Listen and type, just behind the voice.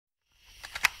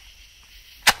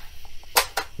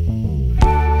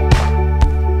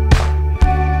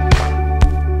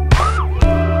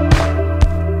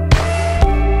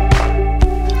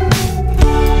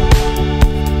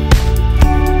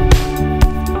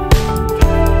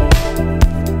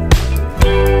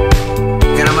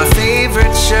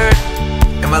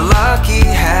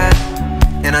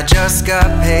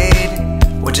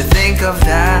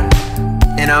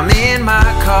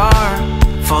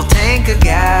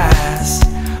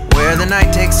the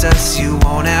night takes us, you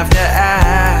won't have to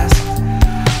ask.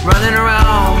 Running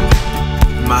around,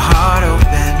 my heart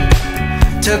open.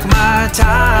 Took my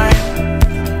time,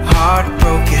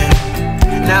 heartbroken.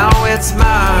 Now it's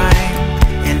mine,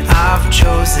 and I've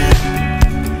chosen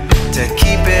to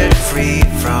keep it free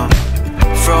from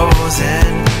frozen.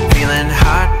 Feeling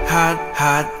hot, hot,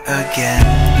 hot again.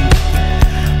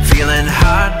 Feeling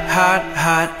hot, hot,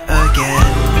 hot again.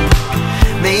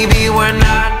 Maybe we're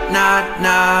not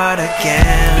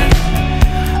again.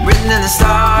 Written in the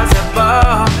stars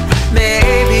above.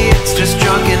 Maybe it's just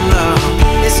drunken love.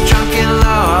 It's drunken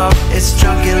love. It's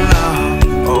drunken love.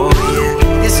 Oh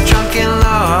yeah, it's drunken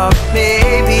love.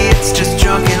 Maybe it's just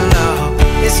drunken love.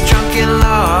 It's drunken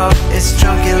love. It's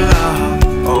drunken love.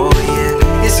 Oh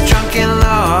yeah, it's drunken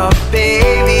love.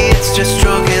 Baby, it's just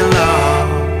drunken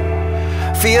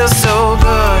love. Feels so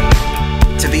good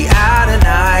to be out at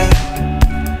night,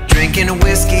 drinking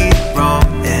whiskey, rum,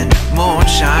 and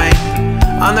moonshine.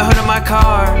 On the hood of my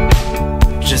car,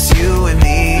 just you and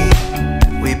me.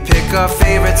 We pick our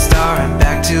favorite star and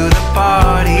back to the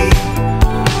party.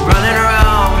 Running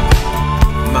around,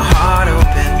 my heart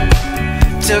open.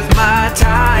 Took my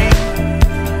time,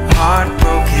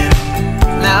 heartbroken.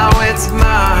 Now it's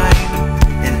mine,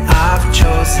 and I've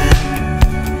chosen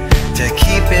to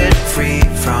keep it free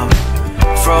from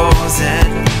frozen.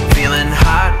 Feeling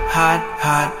hot, hot,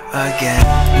 hot again.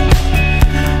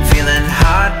 Feeling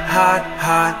hot, hot,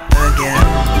 hot again.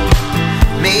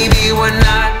 Maybe we're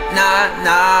not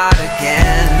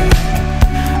again.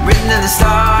 Written in the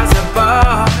stars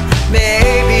above.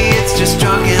 Maybe it's just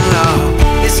drunken love.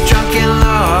 It's drunken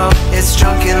love. It's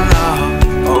drunken love.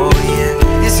 Oh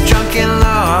yeah, it's drunken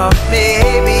love.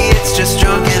 Maybe it's just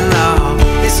drunken love.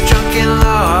 It's drunken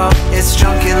love. It's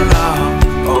drunken love.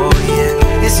 Oh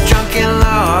yeah, it's drunken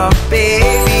love.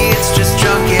 Baby, it's just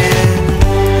drunken.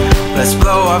 Let's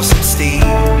blow off some steam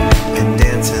and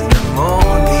dance in the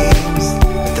moonbeams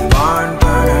at the barn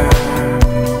burner.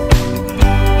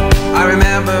 I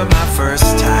remember my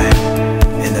first time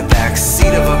in the back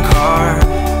seat of a car.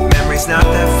 Memories not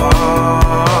that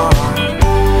far.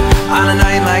 On a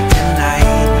night like tonight,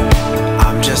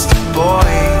 I'm just a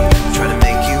boy trying to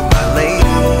make you my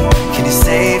lady. Can you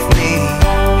save me?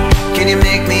 Can you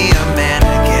make me a man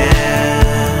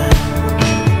again?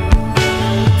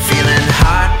 Feeling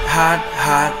hot, hot,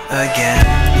 hot again.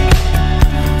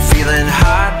 Feeling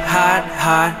hot, hot,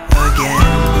 hot again.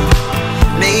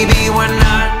 Maybe we're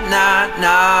not